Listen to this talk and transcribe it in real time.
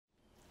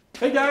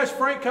Hey guys,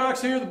 Frank Cox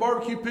here, the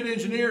Barbecue Pit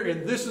Engineer,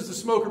 and this is the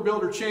Smoker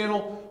Builder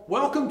channel.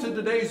 Welcome to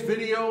today's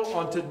video.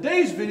 On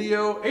today's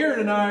video,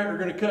 Aaron and I are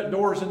going to cut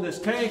doors in this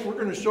tank. We're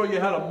going to show you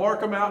how to mark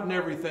them out and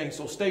everything,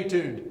 so stay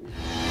tuned.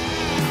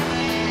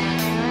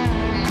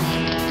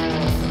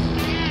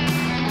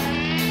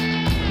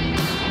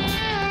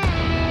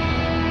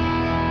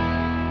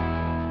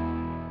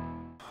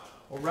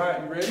 All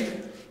right, you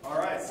ready? All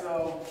right,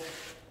 so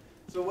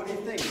what do you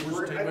think?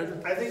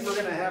 I think we're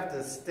going to have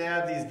to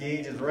stab these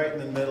gauges right in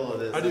the middle of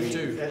this. I do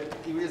too.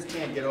 You just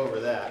can't get over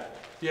that.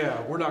 Yeah,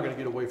 we're not going to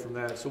get away from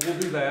that, so we'll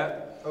do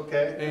that.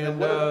 Okay.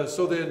 And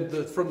so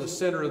then from the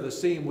center of the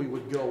seam, we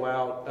would go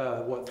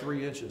out, what,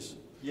 3 inches?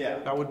 Yeah.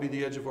 That would be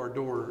the edge of our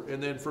door.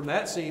 And then from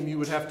that seam, you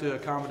would have to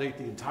accommodate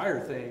the entire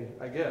thing,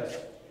 I guess,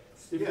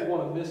 if you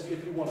want to miss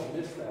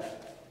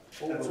that.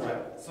 That's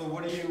right. So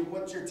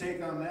what's your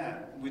take on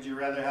that? Would you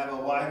rather have a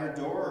wider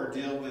door or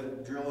deal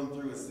with drilling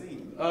through a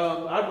seam?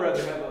 I'd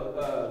rather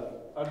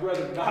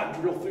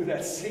not drill through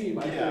that seam,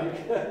 I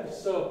think.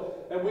 So,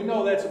 and we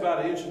know that's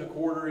about 1.25 inches,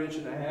 1.5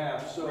 inches.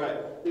 So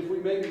if we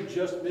maybe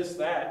just miss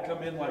that,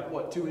 come in like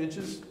what, 2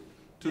 inches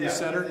to the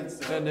center? I think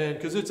so. And then,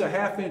 because it's a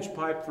 1/2 inch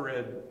pipe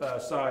thread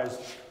size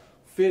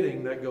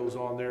fitting that goes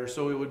on there,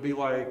 so it would be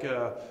like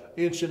 1 1/8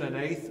 inch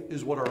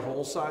is what our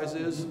hole size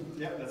is.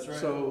 Yep, that's right.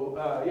 So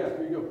yeah,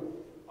 here you go.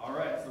 All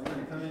right, so we're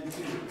gonna come in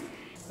too.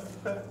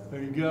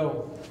 There you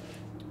go.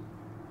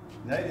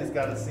 Now you just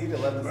got to see the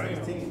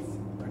 11/16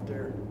 right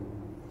there.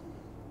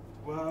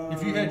 Wow.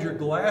 If you had your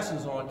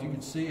glasses on, you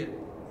could see it.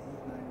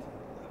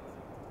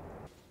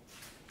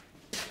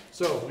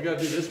 So we got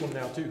to do this one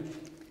now too.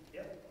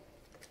 Yep.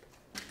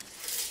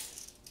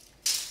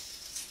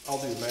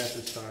 I'll do the math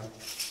this time.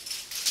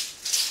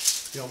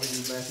 You want me to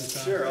do the math this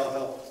time? Sure, I'll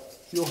help.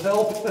 You'll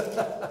help?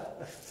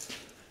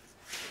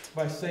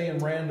 By saying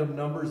random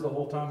numbers the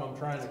whole time I'm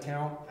trying to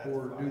count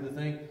or do the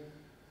thing.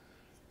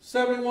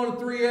 71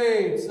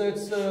 3/8,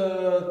 that's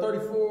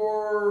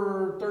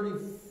 34, 30,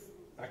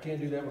 I can't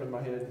do that one in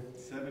my head.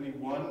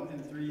 71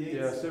 3/8.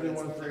 Yeah,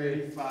 71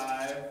 3/8.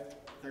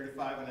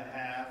 35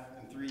 1/2,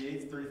 and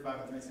 3/8,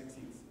 35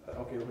 3/16.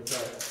 Okay, let me try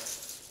it.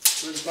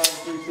 35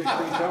 3/16,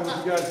 how much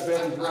you guys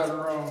bet is right or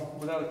wrong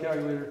without a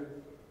calculator?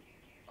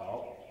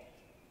 Oh.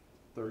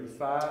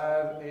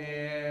 35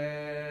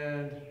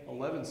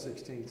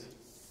 11/16.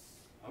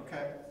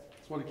 Okay.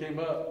 That's what it came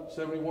up.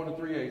 71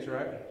 3/8,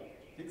 right? I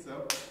think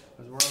so.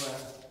 That's where I'm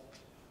at.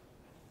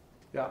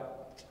 Yeah.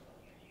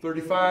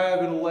 35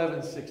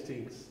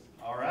 11/16.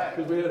 All right.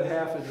 Because we had a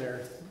 1/2 in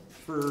there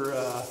for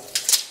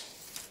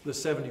the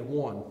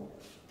 71.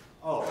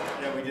 Oh,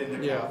 yeah, we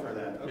didn't account for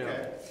that. Okay.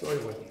 Yeah. So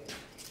anyway.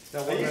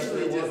 Now, I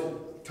usually just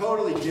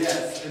totally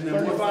guess. And then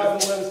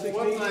 35 11/16.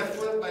 Once I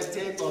flip my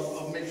tape,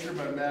 I'll make sure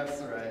my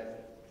math's right.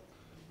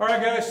 All right,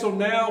 guys, so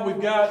now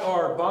we've got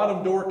our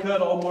bottom door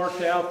cut all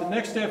marked out. The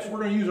next steps,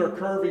 we're going to use our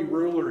curvy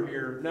ruler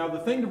here. Now, the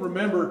thing to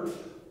remember,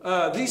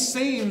 these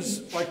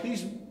seams, like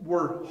these,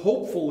 were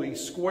hopefully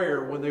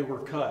square when they were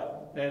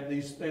cut. And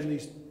these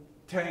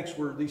tanks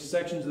were, these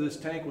sections of this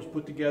tank was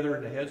put together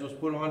and the heads was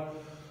put on.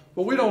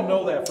 But we don't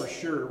know that for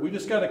sure. We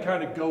just got to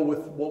kind of go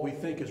with what we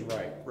think is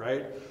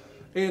right?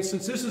 And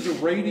since this is a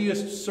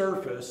radius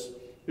surface,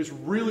 it's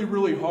really,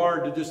 really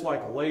hard to just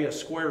like lay a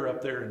square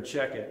up there and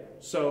check it.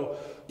 So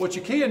what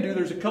you can do,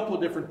 there's a couple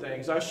of different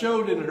things. I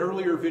showed in an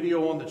earlier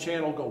video on the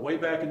channel, go way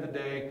back in the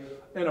day,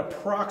 an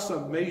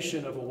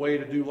approximation of a way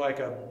to do like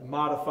a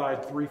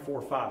modified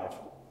 3-4-5,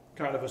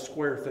 kind of a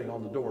square thing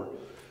on the door.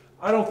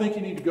 I don't think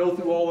you need to go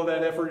through all of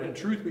that effort, and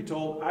truth be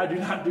told, I do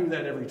not do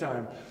that every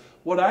time.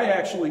 What I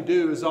actually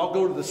do is I'll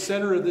go to the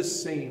center of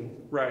this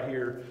seam right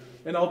here,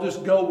 and I'll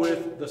just go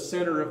with the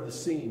center of the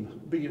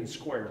seam being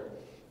square.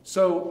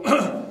 So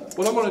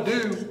what I'm going to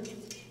do,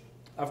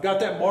 I've got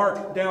that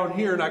mark down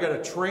here and I got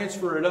to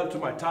transfer it up to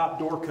my top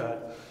door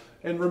cut.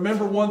 And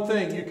remember one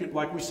thing, you could,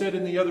 like we said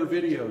in the other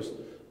videos,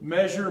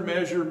 measure,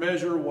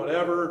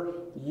 whatever,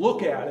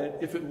 look at it.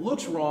 If it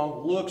looks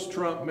wrong, looks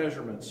trump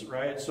measurements,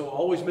 right? So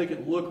always make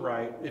it look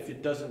right if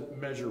it doesn't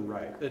measure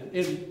right,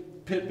 in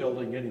pit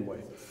building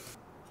anyway.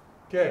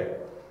 Okay,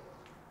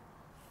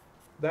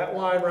 that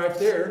line right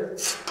there,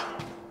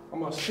 I'm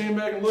going to stand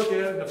back and look at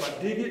it, and if I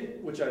dig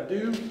it, which I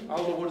do, I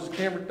don't know what does the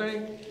camera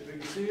think, if you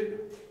can see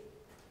it.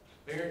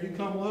 Aaron, you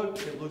come look,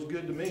 it looks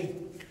good to me.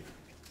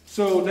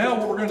 So now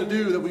what we're going to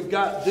do, that we've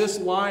got this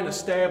line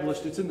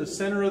established, it's in the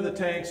center of the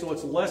tank, so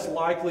it's less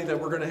likely that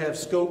we're going to have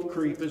scope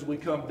creep as we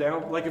come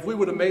down. Like if we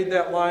would have made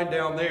that line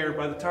down there,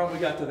 by the time we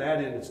got to that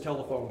end, it's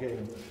telephone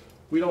game.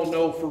 We don't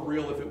know for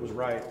real if it was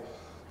right.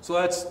 So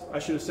that's, I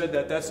should have said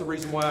that, that's the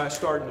reason why I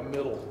start in the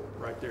middle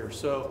right there.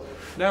 So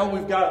now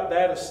we've got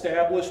that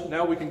established,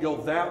 now we can go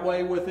that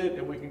way with it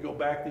and we can go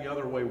back the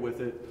other way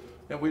with it,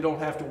 and we don't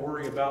have to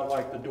worry about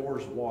like the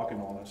doors walking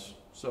on us.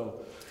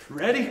 So,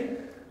 ready?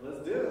 Let's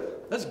do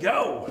it. Let's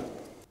go.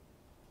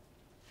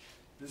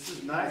 This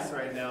is nice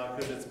right now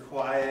because it's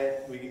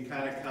quiet. We can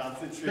kind of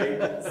concentrate.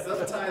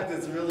 Sometimes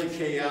it's really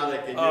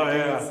chaotic and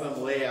you're doing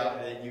some layout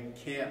that you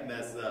can't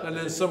mess up. And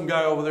then some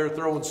guy over there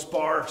throwing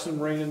sparks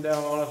and raining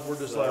down on us. We're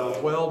just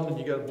like welding and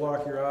you got to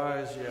block your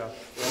eyes. Yeah.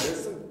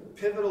 There's some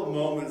pivotal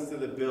moments to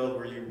the build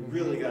where you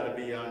really got to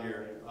be on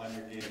your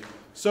game.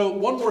 So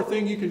one more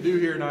thing you can do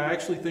here, and I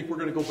actually think we're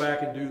going to go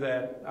back and do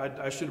that.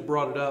 I should have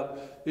brought it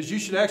up. Is you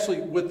should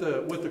actually with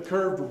the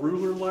curved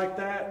ruler like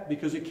that,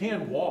 because it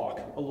can walk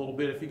a little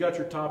bit. If you got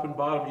your top and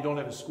bottom, you don't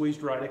have it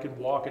squeezed right, it can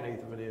walk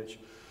 1/8 of an inch.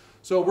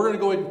 So we're going to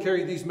go ahead and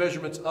carry these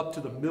measurements up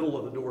to the middle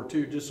of the door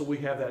too, just so we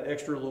have that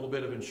extra little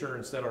bit of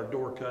insurance that our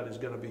door cut is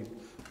going to be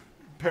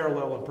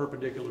parallel and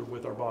perpendicular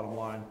with our bottom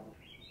line.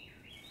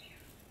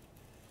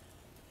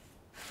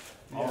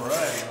 All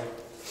right.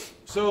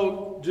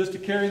 So just to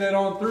carry that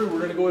on through, we're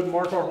going to go ahead and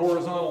mark our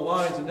horizontal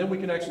lines, and then we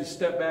can actually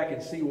step back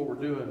and see what we're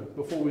doing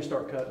before we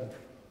start cutting.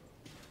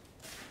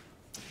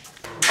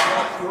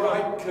 Not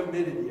quite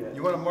committed yet.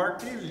 You want to mark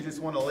these, or you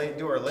just want to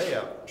do our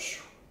layout?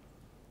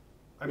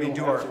 I mean,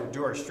 do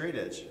our straight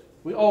edge.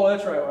 Oh,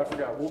 that's right. I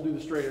forgot. We'll do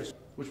the straight edge,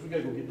 which we got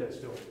to go get that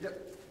still.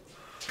 Yep.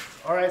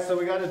 All right, so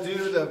we got to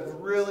do the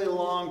really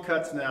long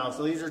cuts now.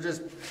 So these are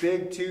just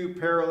big 2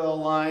 parallel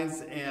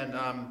lines, and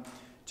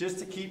just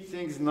to keep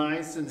things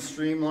nice and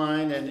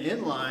streamlined and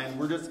in line,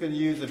 we're just going to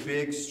use a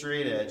big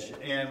straight edge.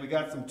 And we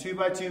got some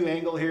 2x2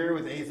 angle here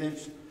with 1/8 inch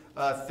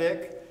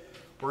thick.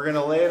 We're going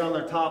to lay it on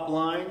the top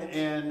line,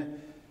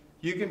 and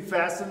you can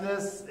fasten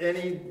this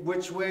any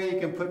which way. You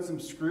can put some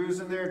screws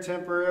in there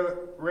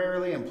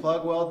temporarily and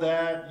plug weld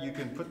that. You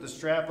can put the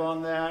strap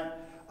on that.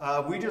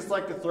 We just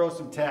like to throw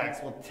some tacks.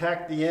 We'll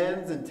tack the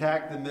ends and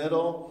tack the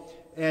middle.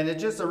 And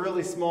it's just a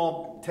really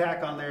small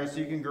tack on there so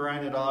you can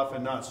grind it off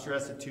and not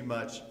stress it too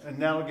much. And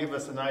that'll give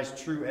us a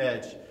nice true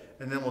edge.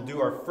 And then we'll do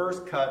our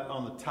first cut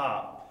on the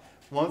top.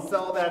 Once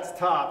all that's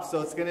topped, so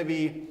it's going to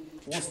be,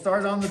 we'll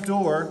start on the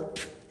door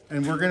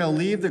and we're going to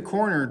leave the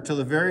corner till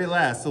the very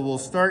last. So we'll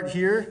start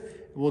here,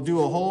 we'll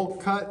do a whole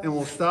cut and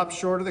we'll stop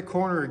short of the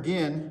corner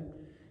again.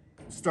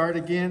 Start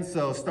again,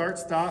 so start,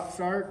 stop,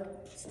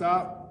 start,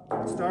 stop,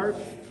 start,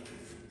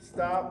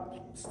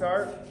 stop,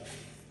 start,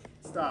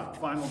 stop,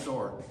 final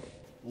door.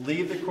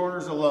 Leave the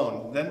corners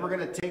alone. Then we're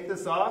going to take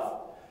this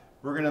off.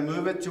 We're going to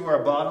move it to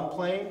our bottom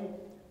plane.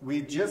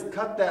 We just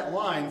cut that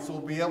line, so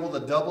we'll be able to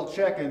double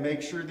check and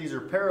make sure these are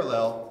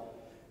parallel.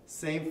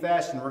 Same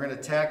fashion, we're going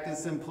to tack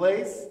this in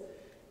place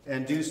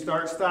and do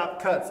start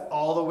stop cuts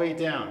all the way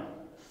down.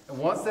 And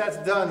once that's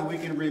done, we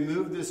can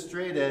remove this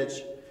straight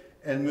edge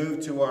and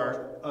move to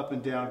our up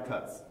and down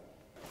cuts.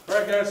 All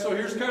right, guys, so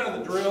here's kind of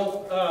the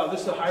drill.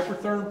 This is a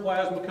Hypertherm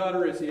plasma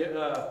cutter. It's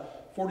the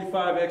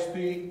 45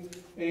 XP,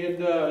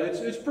 and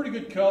it's pretty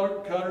good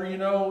cutter, you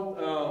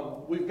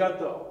know. We've got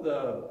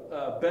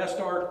the best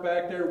arc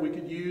back there we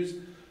could use.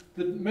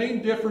 The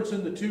main difference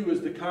in the two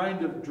is the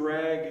kind of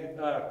drag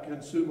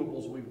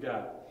consumables we've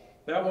got.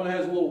 That one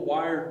has a little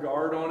wire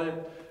guard on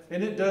it,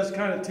 and it does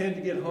kind of tend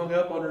to get hung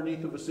up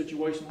underneath of a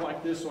situation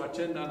like this, so I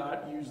tend to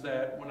not use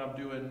that when I'm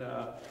doing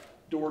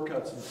door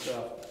cuts and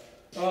stuff.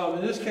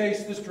 In this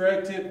case, this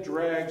drag tip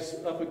drags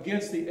up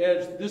against the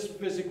edge. This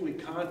physically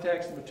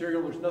contacts the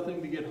material. There's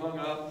nothing to get hung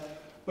up.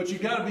 But you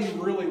got to be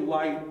really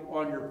light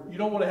on you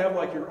don't want to have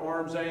like your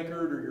arms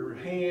anchored or your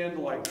hand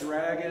like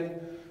dragging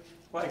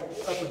like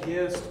up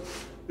against,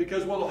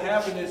 because what will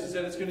happen is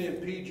that it's going to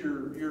impede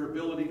your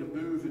ability to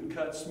move and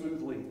cut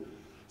smoothly.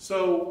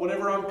 So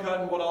whenever I'm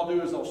cutting, what I'll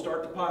do is I'll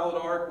start the pilot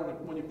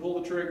arc when you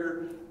pull the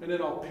trigger, and then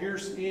I'll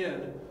pierce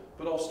in,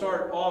 but I'll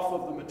start off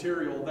of the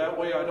material. That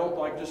way I don't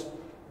like just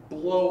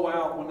blow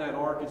out when that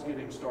arc is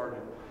getting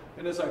started.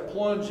 And as I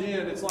plunge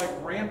in, it's like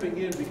ramping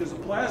in, because a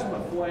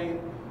plasma flame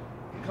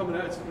coming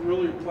out, it's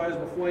really a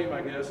plasma flame,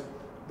 I guess.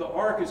 The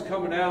arc is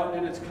coming out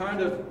and it's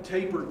kind of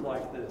tapered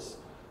like this.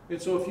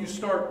 And so if you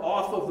start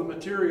off of the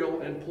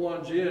material and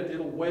plunge in,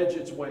 it'll wedge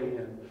its way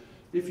in.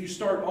 If you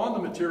start on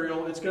the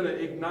material, it's going to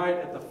ignite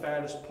at the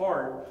fattest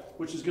part,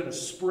 which is going to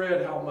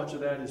spread how much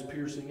of that is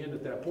piercing in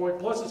at that point.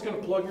 Plus, it's going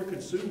to plug your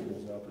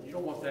consumables up, and you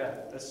don't want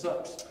that. That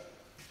sucks.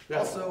 Yeah.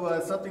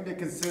 Also, something to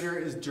consider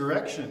is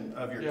direction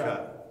of your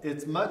cut.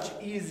 It's much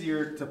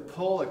easier to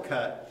pull a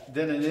cut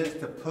than it is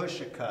to push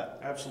a cut.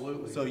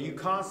 Absolutely. So you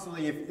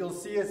constantly, if you'll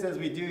see us as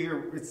we do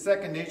here, it's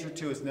second nature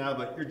to us now,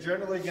 but you're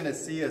generally going to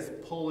see us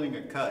pulling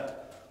a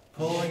cut.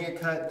 Pulling a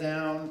cut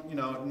down, you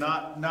know,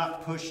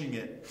 not pushing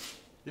it.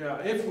 Yeah,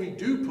 if we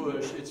do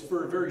push, it's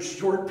for a very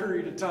short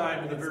period of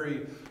time in a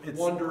very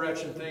one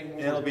direction thing.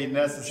 It'll be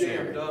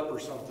necessary. Jammed up or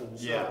something.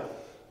 So. Yeah.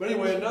 But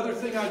anyway, another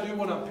thing I do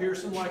when I'm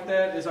piercing like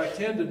that is I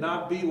tend to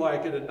not be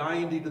like at a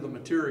 90 to the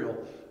material.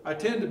 I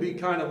tend to be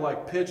kind of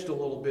like pitched a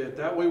little bit.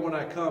 That way when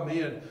I come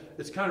in,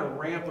 it's kind of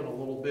ramping a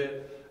little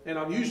bit. And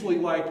I'm usually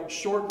like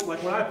short,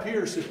 like when I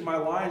pierce, if my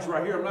line's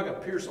right here, I'm not going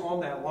to pierce on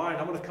that line.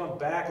 I'm going to come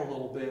back a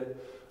little bit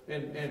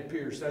and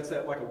pierce. That's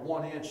that like a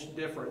 1 inch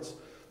difference.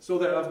 So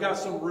that I've got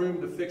some room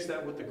to fix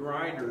that with the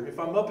grinder. If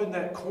I'm up in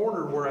that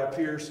corner where I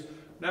pierce,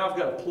 now I've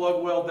got to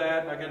plug weld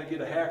that, and I got to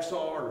get a hacksaw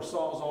or a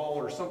sawzall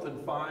or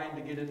something fine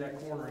to get in that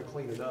corner and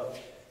clean it up.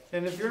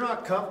 And if you're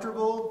not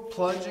comfortable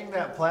plunging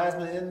that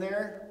plasma in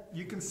there,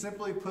 you can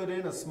simply put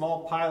in a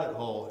small pilot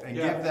hole and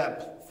give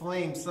that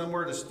flame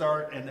somewhere to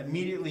start and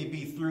immediately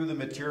be through the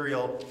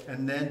material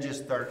and then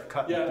just start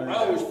cutting through. Yeah, I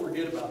always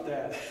forget about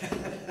that.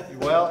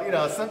 Well, you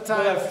know,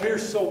 sometimes... But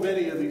here's so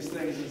many of these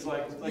things, it's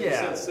like you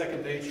said,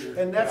 second nature.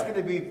 And that's going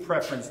to be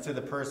preference to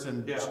the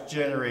person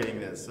generating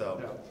this, so...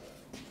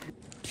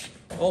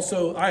 Yeah.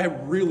 Also, I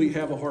really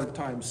have a hard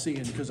time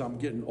seeing because I'm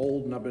getting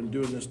old and I've been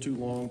doing this too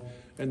long.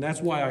 And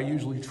that's why I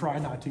usually try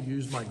not to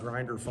use my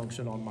grinder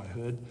function on my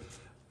hood.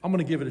 I'm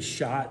gonna give it a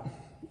shot,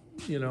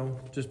 you know,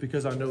 just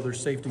because I know there's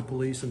safety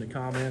police in the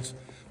comments.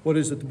 What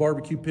is it, the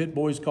barbecue pit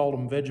boys called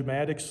them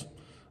Vegematics?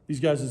 These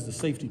guys is the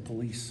safety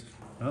police.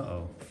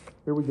 Uh-oh.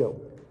 Here we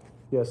go.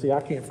 Yeah, see,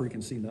 I can't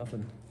freaking see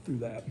nothing through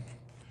that.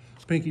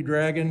 Pinky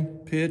Dragon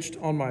pitched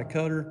on my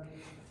cutter.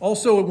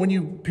 Also, when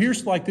you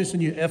pierce like this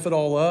and you F it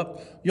all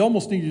up, you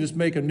almost need to just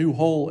make a new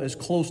hole as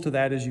close to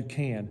that as you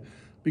can.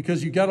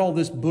 Because you got all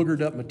this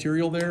boogered up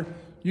material there,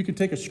 you can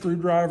take a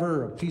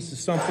screwdriver or a piece of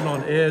something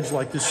on edge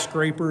like this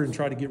scraper and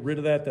try to get rid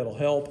of that, that'll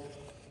help.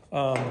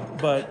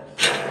 But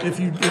if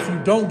you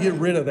don't get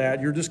rid of that,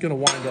 you're just gonna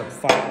wind up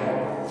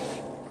fighting.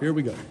 Here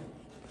we go.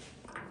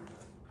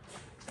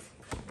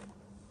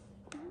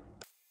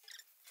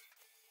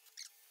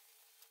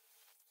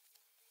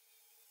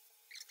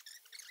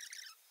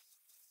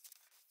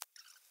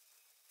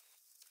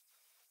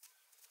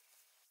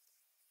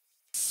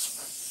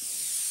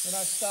 And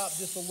I stopped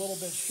just a little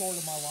bit short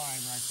of my line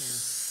right there.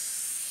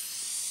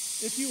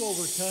 If you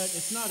overcut,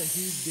 it's not a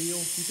huge deal.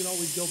 You can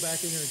always go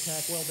back in there and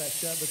tack weld that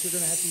shut, but you're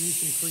gonna have to use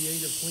some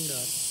creative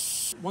cleanup.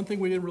 One thing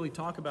we didn't really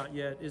talk about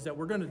yet is that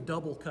we're gonna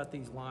double cut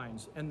these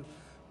lines. And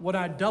when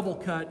I double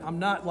cut, I'm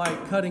not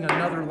like cutting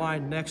another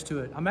line next to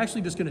it. I'm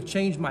actually just gonna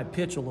change my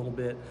pitch a little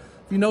bit.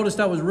 If you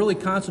noticed, I was really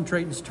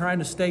concentrating, trying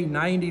to stay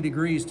 90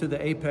 degrees to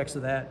the apex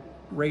of that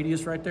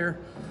radius right there.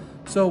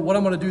 So what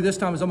I'm gonna do this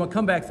time is I'm gonna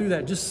come back through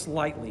that just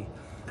slightly.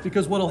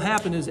 Because what'll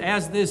happen is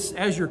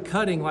as you're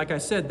cutting, like I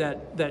said,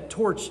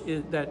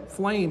 that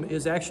flame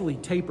is actually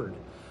tapered.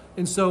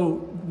 And so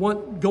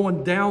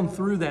going down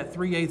through that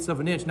 3/8 of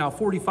an inch, now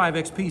 45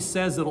 XP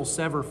says it'll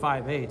sever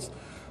 5/8.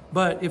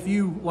 But if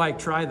you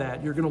try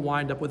that, you're gonna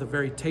wind up with a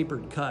very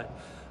tapered cut.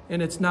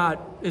 And it's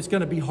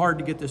gonna be hard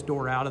to get this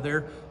door out of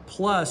there.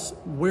 Plus,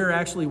 we're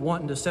actually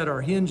wanting to set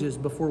our hinges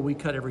before we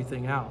cut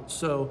everything out.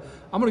 So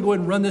I'm gonna go ahead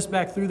and run this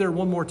back through there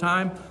one more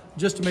time,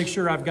 just to make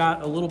sure I've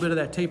got a little bit of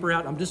that taper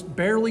out. I'm just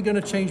barely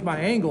gonna change my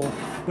angle,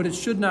 but it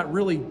should not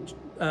really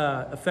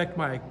affect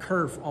my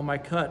kerf on my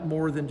cut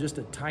more than just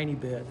a tiny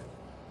bit.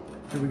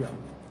 Here we go.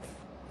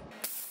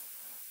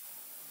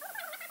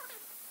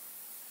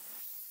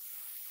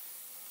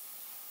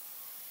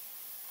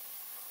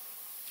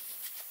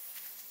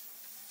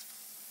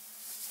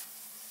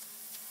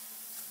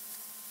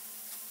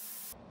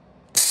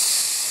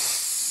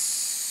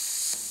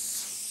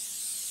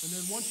 And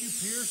then once you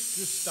pierce,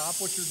 just stop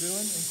what you're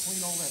doing and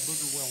clean all that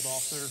booger weld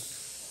off there.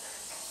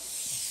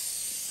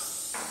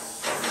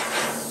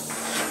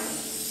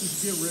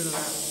 Just get rid of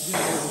that. Get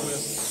it over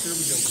with. Here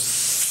we go.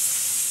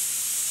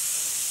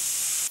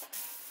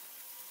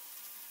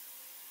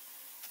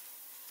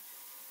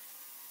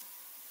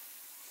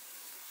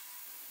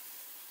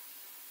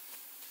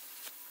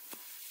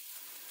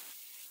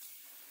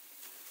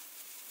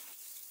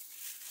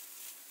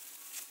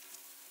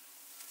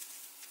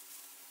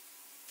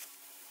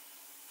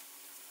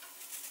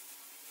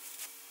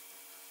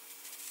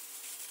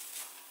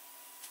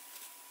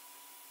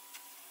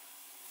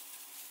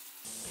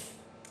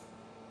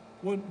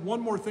 One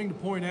more thing to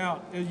point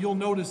out, you'll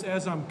notice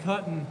as I'm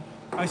cutting,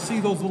 I see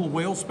those little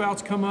whale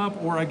spouts come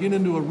up, or I get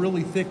into a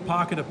really thick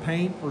pocket of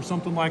paint or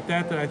something like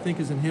that that I think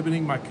is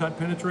inhibiting my cut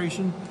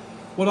penetration.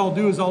 What I'll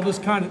do is I'll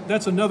just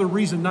that's another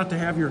reason not to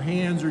have your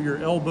hands or your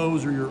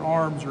elbows or your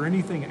arms or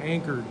anything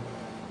anchored.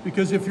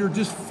 Because if you're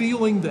just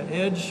feeling the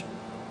edge,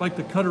 like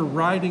the cutter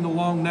riding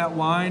along that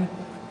line,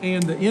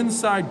 and the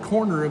inside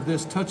corner of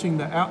this touching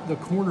the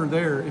corner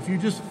there, if you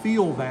just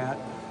feel that,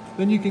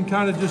 then you can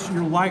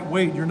you're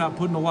lightweight, you're not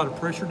putting a lot of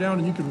pressure down,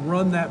 and you can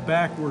run that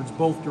backwards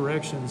both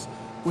directions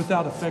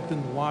without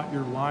affecting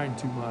your line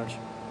too much.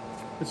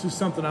 It's just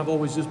something I've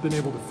always just been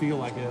able to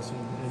feel, I guess,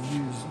 and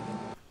use.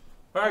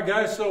 All right,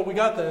 guys, so we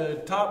got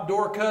the top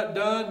door cut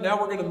done.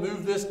 Now we're gonna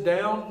move this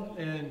down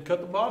and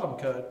cut the bottom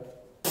cut.